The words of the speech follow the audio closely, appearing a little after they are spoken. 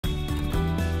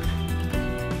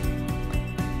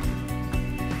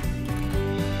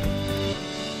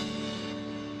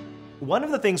One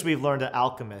of the things we've learned at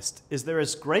Alchemist is there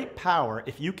is great power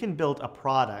if you can build a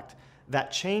product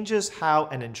that changes how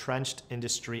an entrenched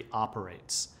industry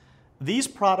operates. These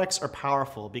products are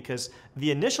powerful because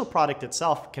the initial product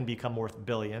itself can become worth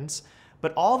billions,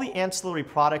 but all the ancillary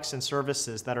products and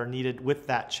services that are needed with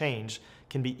that change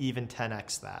can be even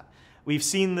 10x that. We've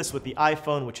seen this with the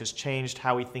iPhone, which has changed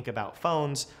how we think about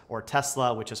phones, or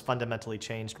Tesla, which has fundamentally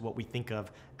changed what we think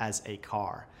of as a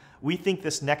car. We think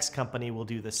this next company will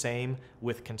do the same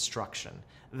with construction.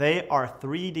 They are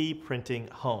 3D printing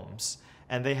homes,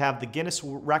 and they have the Guinness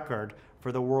record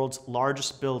for the world's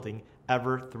largest building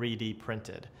ever 3D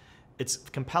printed. It's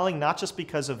compelling not just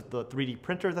because of the 3D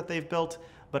printer that they've built,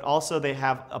 but also they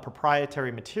have a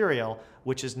proprietary material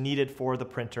which is needed for the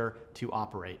printer to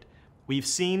operate. We've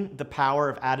seen the power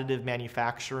of additive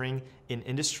manufacturing in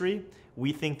industry.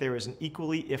 We think there is an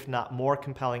equally, if not more,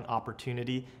 compelling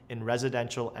opportunity in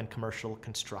residential and commercial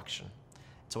construction.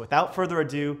 So without further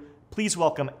ado, please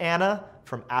welcome Anna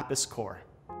from Apis Cor.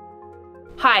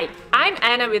 Hi, I'm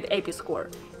Anna with Apis Cor,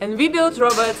 and we build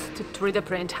robots to 3D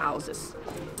print houses.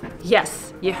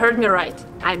 Yes, you heard me right.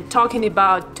 I'm talking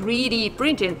about 3D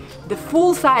printing the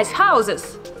full-size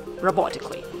houses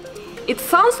robotically. It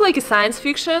sounds like a science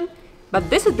fiction, but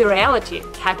this is the reality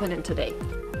happening today.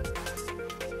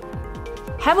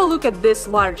 Have a look at this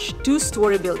large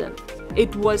two-story building.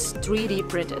 It was 3D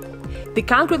printed. The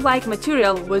concrete-like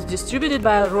material was distributed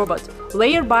by a robot,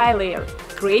 layer by layer,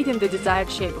 creating the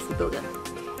desired shape of the building.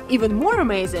 Even more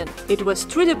amazing, it was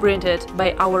 3D printed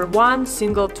by our one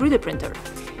single 3D printer,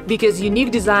 because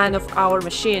unique design of our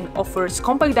machine offers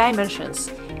compact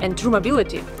dimensions and true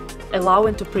mobility,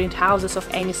 allowing to print houses of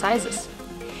any sizes.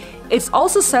 It's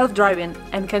also self-driving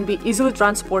and can be easily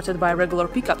transported by a regular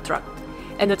pickup truck,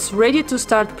 and it's ready to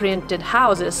start printing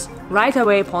houses right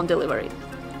away upon delivery.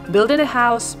 Building a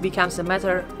house becomes a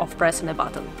matter of pressing a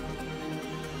button.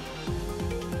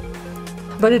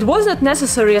 But it was not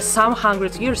necessary as some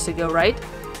 100 years ago, right?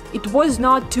 It was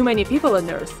not too many people on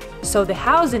Earth, so the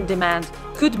housing demand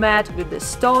could match with the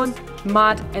stone,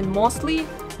 mud, and mostly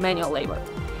manual labor.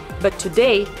 But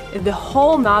today is the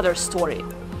whole nother story.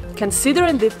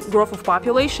 Considering the growth of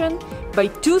population, by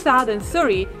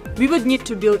 2030 we would need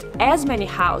to build as many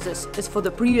houses as for the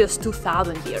previous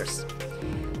 2000 years.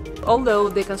 Although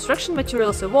the construction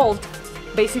materials evolved,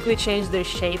 basically changed their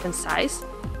shape and size,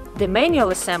 the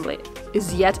manual assembly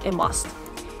is yet a must.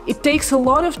 It takes a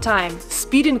lot of time,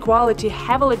 speed and quality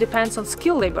heavily depends on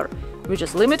skilled labor, which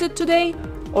is limited today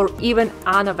or even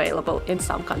unavailable in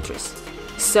some countries.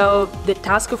 So the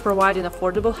task of providing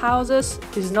affordable houses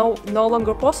is no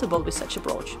longer possible with such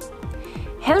approach.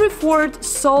 Henry Ford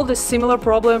solved a similar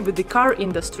problem with the car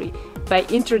industry by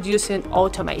introducing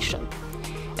automation,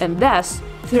 and thus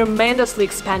tremendously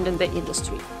expanding the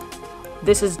industry.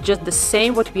 This is just the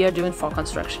same what we are doing for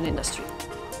construction industry.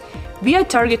 We are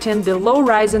targeting the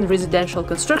low-rising residential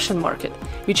construction market,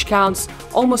 which counts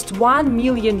almost 1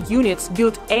 million units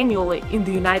built annually in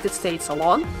the United States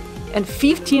alone, and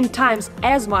 15 times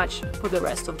as much for the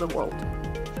rest of the world.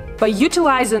 By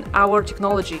utilizing our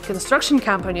technology, construction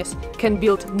companies can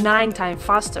build 9 times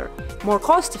faster, more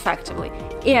cost-effectively,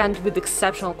 and with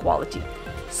exceptional quality,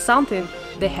 something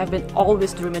they have been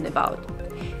always dreaming about.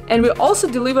 And we also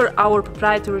deliver our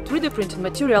proprietary 3D printed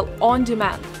material on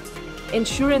demand,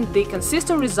 ensuring the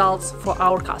consistent results for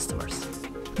our customers.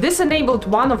 This enabled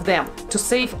one of them to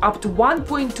save up to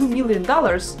 $1.2 million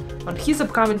on his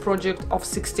upcoming project of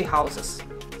 60 houses.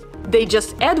 They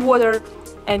just add water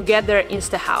and get their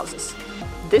Insta houses.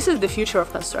 This is the future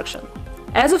of construction.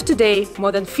 As of today,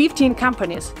 more than 15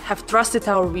 companies have trusted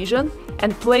our vision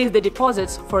and placed the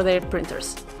deposits for their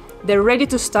printers. They're ready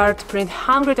to start print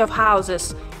hundreds of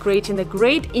houses, creating a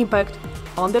great impact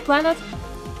on the planet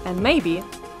and maybe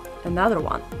another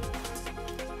one.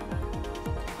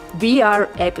 We are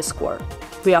Apis Cor.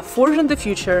 We are forging the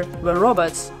future where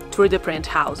robots 3D print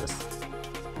houses.